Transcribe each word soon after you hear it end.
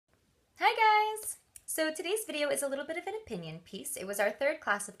So today's video is a little bit of an opinion piece. It was our third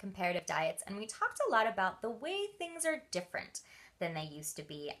class of comparative diets, and we talked a lot about the way things are different than they used to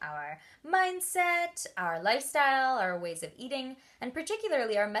be. Our mindset, our lifestyle, our ways of eating, and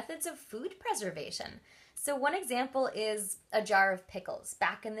particularly our methods of food preservation. So one example is a jar of pickles.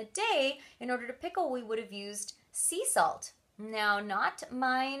 Back in the day, in order to pickle, we would have used sea salt. Now, not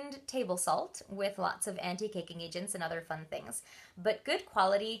mined table salt with lots of anti-caking agents and other fun things, but good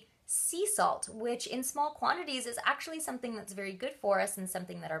quality sea salt, which in small quantities is actually something that's very good for us and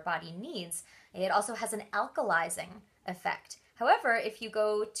something that our body needs. It also has an alkalizing effect. However, if you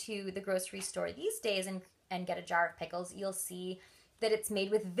go to the grocery store these days and get a jar of pickles, you'll see that it's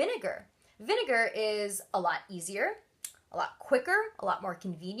made with vinegar. Vinegar is a lot easier, a lot quicker, a lot more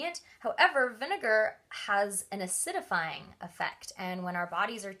convenient. However, vinegar has an acidifying effect, and when our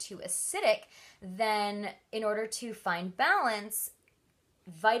bodies are too acidic, then in order to find balance,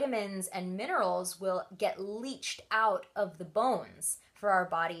 vitamins and minerals will get leached out of the bones for our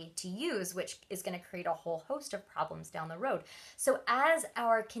body to use, which is going to create a whole host of problems down the road. So as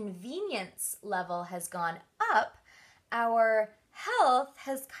our convenience level has gone up, our health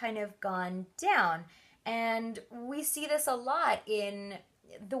has kind of gone down. And we see this a lot in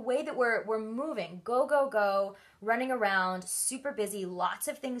the way that we're moving. Go, go, go, running around, super busy, lots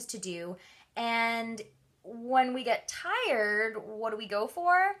of things to do. And when we get tired, what do we go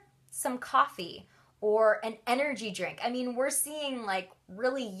for? Some coffee or an energy drink. I mean, we're seeing like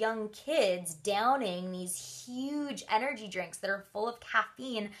really young kids downing these huge energy drinks that are full of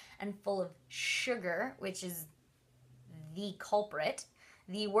caffeine and full of sugar, which is the culprit,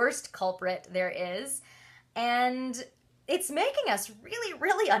 the worst culprit there is. And it's making us really,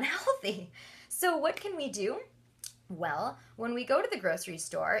 really unhealthy. So what can we do? Well, when we go to the grocery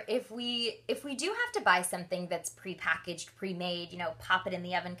store, if we do have to buy something that's prepackaged, pre-made, pop it in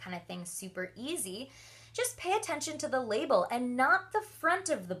the oven kind of thing, super easy, just pay attention to the label and not the front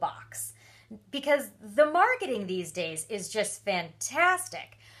of the box, because the marketing these days is just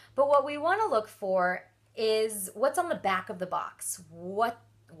fantastic. But what we want to look for is what's on the back of the box.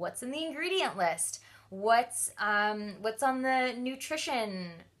 What's in the ingredient list? What's on the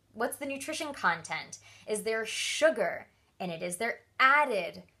nutrition? What's the nutrition content? Is there sugar in it? Is there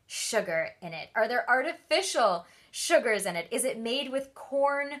added sugar in it? Are there artificial sugars in it? Is it made with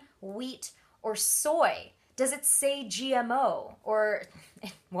corn, wheat, or soy? Does it say GMO? Or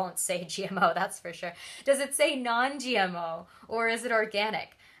it won't say GMO, that's for sure. Does it say non-GMO? Or is it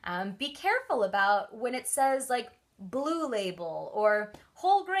organic? Be careful about when it says like blue label or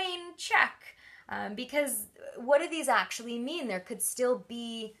whole grain check. Because what do these actually mean? There could still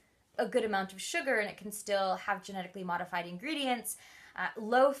be a good amount of sugar and it can still have genetically modified ingredients.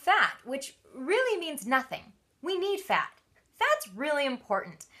 Low fat, which really means nothing. We need fat. Fat's really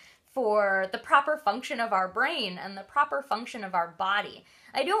important for the proper function of our brain and the proper function of our body.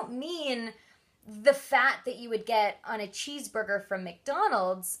 I don't mean the fat that you would get on a cheeseburger from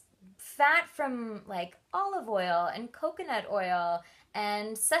McDonald's. Fat from like olive oil and coconut oil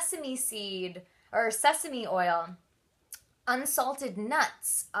and sesame seed or sesame oil, unsalted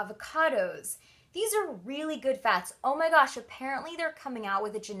nuts, avocados. These are really good fats. Oh my gosh, apparently they're coming out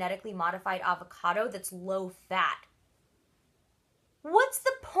with a genetically modified avocado that's low fat. What's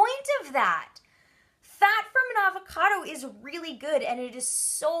the point of that? Fat from an avocado is really good and it is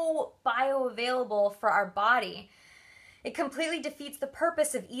so bioavailable for our body. It completely defeats the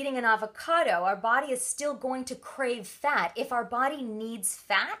purpose of eating an avocado. Our body is still going to crave fat. If our body needs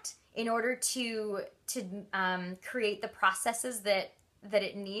fat in order to create the processes that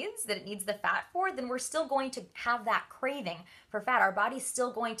it needs the fat for, then we're still going to have that craving for fat. Our body's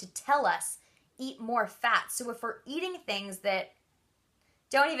still going to tell us, eat more fat. So if we're eating things that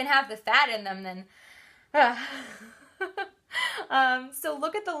don't even have the fat in them, then so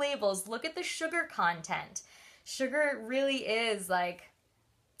look at the labels, look at the sugar content. Sugar really is like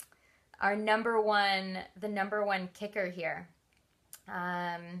the number one kicker here.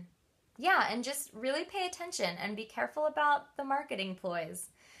 Yeah, and just really pay attention and be careful about the marketing ploys.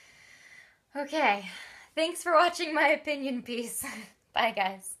 Okay, thanks for watching my opinion piece. Bye,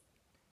 guys.